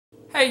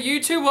Hey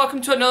YouTube, welcome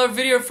to another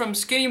video from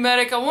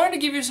SkinnyMedic. I wanted to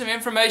give you some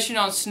information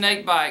on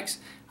snake bites.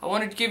 I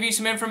wanted to give you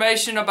some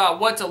information about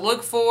what to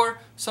look for,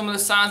 some of the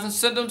signs and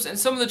symptoms, and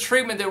some of the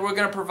treatment that we're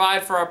going to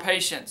provide for our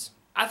patients.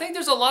 I think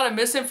there's a lot of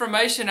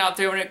misinformation out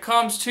there when it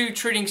comes to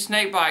treating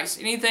snake bites.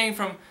 Anything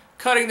from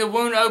cutting the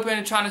wound open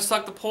and trying to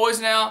suck the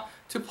poison out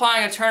to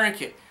applying a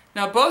tourniquet.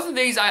 Now both of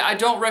these I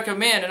don't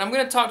recommend, and I'm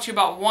going to talk to you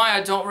about why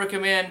I don't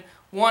recommend.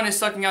 One is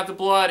sucking out the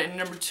blood, and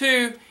number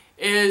two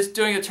is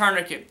doing a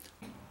tourniquet.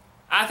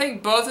 I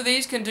think both of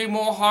these can do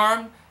more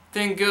harm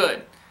than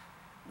good.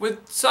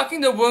 With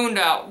sucking the wound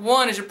out,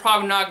 one is you're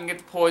probably not going to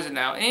get the poison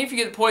out. And if you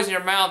get the poison in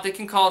your mouth, it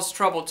can cause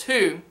trouble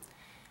too.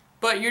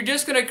 But you're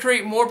just going to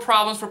create more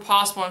problems for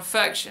possible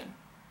infection.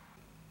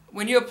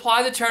 When you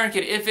apply the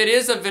tourniquet, if it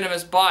is a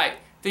venomous bite,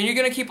 then you're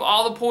going to keep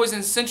all the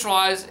poison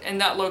centralized in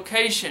that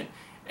location.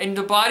 And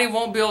the body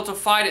won't be able to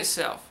fight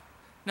itself.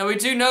 Now we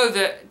do know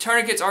that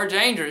tourniquets are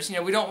dangerous.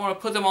 We don't want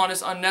to put them on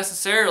us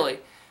unnecessarily.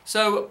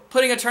 So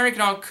putting a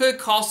tourniquet on could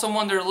cost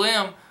someone their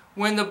limb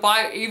when the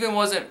bite even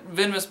wasn't a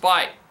venomous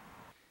bite.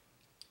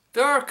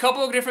 There are a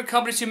couple of different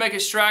companies who make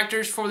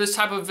extractors for this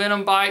type of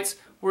venom bites,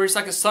 where it's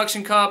like a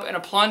suction cup and a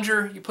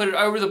plunger. You put it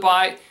over the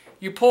bite,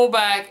 you pull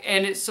back,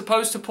 and it's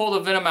supposed to pull the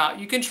venom out.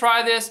 You can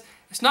try this.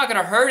 It's not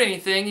going to hurt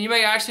anything. You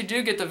may actually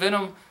do get the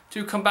venom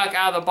to come back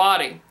out of the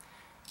body.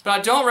 But I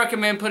don't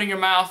recommend putting your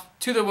mouth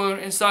to the wound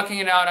and sucking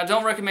it out. I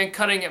don't recommend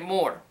cutting it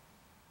more.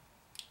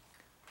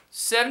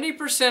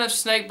 70% of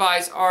snake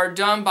bites are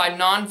done by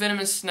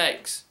non-venomous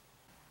snakes.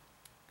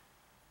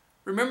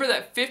 Remember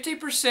that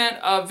 50%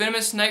 of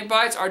venomous snake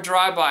bites are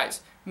dry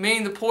bites,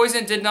 meaning the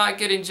poison did not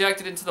get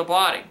injected into the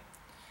body.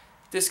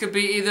 This could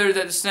be either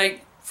that the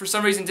snake for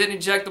some reason didn't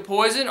inject the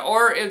poison,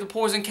 or if the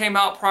poison came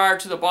out prior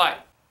to the bite.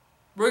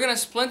 We're going to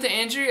splint the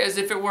injury as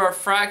if it were a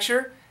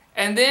fracture,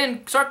 and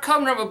then start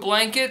covering up with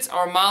blankets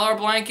or a Mylar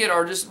blanket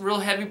or just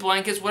real heavy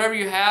blankets, whatever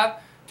you have,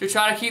 to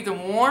try to keep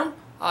them warm,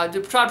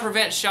 to try to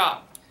prevent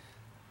shock.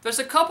 There's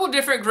a couple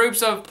different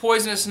groups of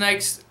poisonous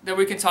snakes that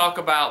we can talk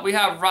about. We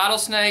have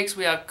rattlesnakes,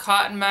 we have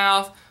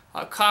cottonmouth,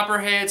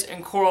 copperheads,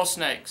 and coral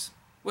snakes.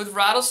 With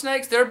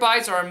rattlesnakes, their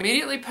bites are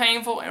immediately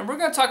painful, and we're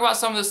going to talk about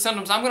some of the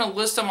symptoms. I'm going to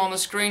list them on the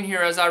screen here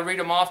as I read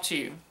them off to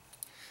you.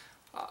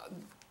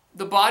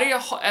 The body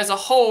as a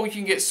whole, you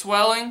can get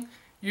swelling,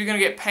 you're going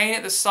to get pain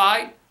at the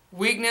site,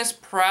 weakness,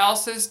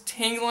 paralysis,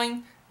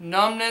 tingling,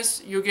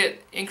 numbness, you'll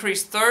get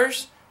increased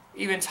thirst,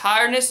 even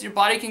tiredness. Your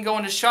body can go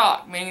into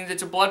shock, meaning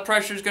that your blood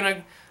pressure is going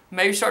to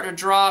maybe start to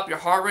drop, your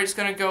heart rate is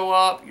going to go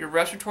up, your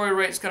respiratory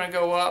rate is going to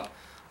go up.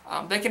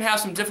 They can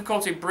have some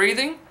difficulty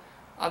breathing.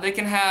 They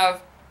can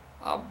have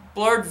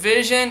blurred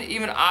vision,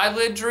 even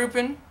eyelid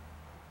drooping.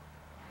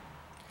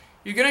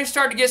 You're going to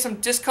start to get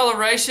some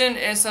discoloration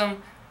and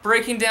some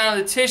breaking down of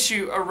the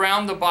tissue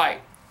around the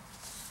bite.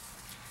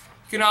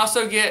 You can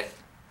also get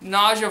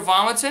nausea,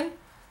 vomiting.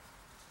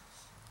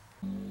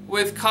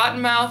 With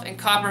cottonmouth and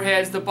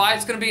copperheads, the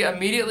bite's going to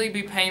immediately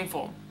be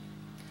painful.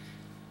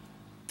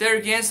 There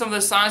again, some of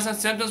the signs and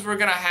symptoms we're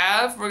going to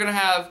have. We're going to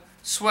have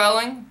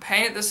swelling,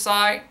 pain at the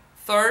site,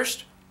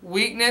 thirst,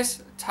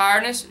 weakness,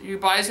 tiredness. Your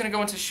body's going to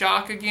go into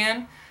shock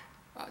again.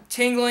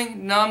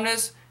 Tingling,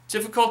 numbness,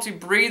 difficulty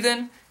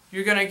breathing.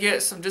 You're going to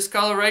get some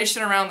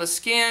discoloration around the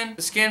skin.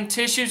 The skin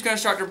tissue is going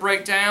to start to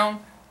break down.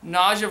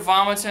 Nausea,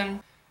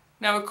 vomiting.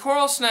 Now with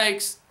coral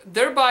snakes,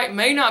 their bite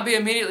may not be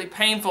immediately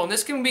painful, and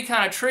this can be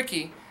kind of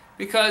tricky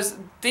because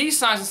these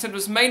signs and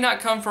symptoms may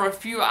not come for a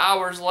few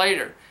hours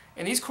later.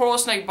 And these coral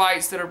snake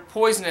bites that are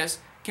poisonous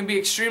can be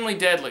extremely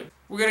deadly.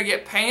 We're going to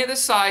get pain at the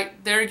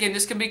site. There again,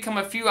 this can become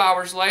a few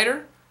hours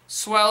later.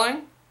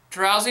 Swelling,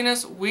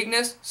 drowsiness,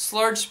 weakness,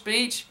 slurred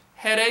speech,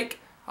 headache.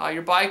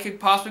 Your body could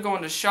possibly go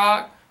into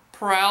shock,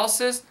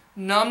 paralysis,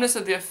 numbness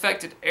of the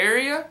affected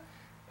area,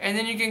 and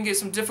then you can get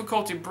some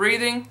difficulty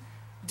breathing,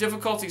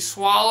 difficulty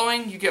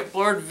swallowing. You get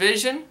blurred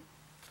vision,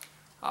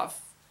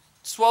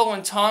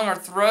 swollen tongue or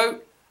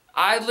throat,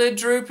 eyelid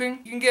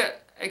drooping. You can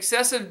get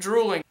excessive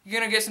drooling. You're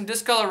going to get some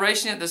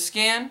discoloration at the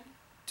skin,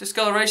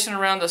 discoloration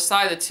around the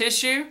side of the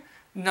tissue,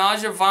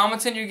 nausea,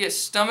 vomiting. You get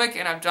stomach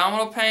and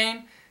abdominal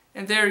pain,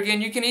 and there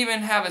again you can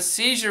even have a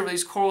seizure with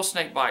these coral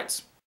snake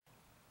bites.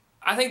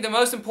 I think the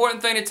most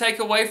important thing to take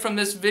away from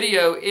this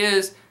video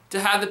is to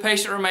have the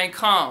patient remain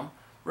calm.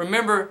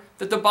 Remember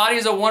that the body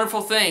is a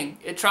wonderful thing.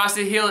 It tries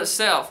to heal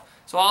itself.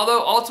 So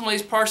although ultimately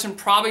this person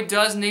probably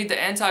does need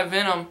the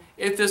anti-venom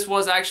if this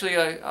was actually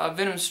a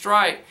venom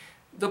strike,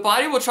 the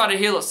body will try to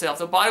heal itself.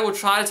 The body will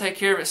try to take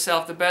care of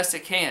itself the best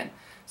it can.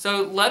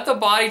 So let the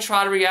body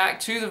try to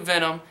react to the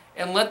venom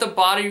and let the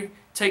body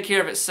take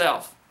care of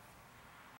itself.